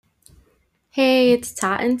Hey, it's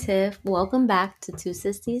Tot and Tiff. Welcome back to Two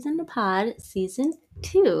Sisters in the Pod, Season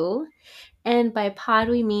 2. And by pod,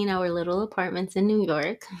 we mean our little apartments in New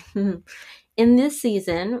York. In this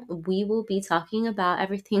season, we will be talking about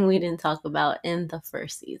everything we didn't talk about in the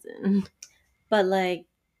first season. But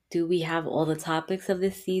do we have all the topics of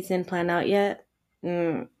this season planned out yet?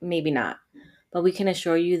 Maybe not. But we can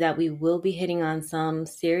assure you that we will be hitting on some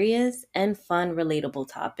serious and fun, relatable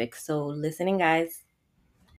topics. So, listening, guys.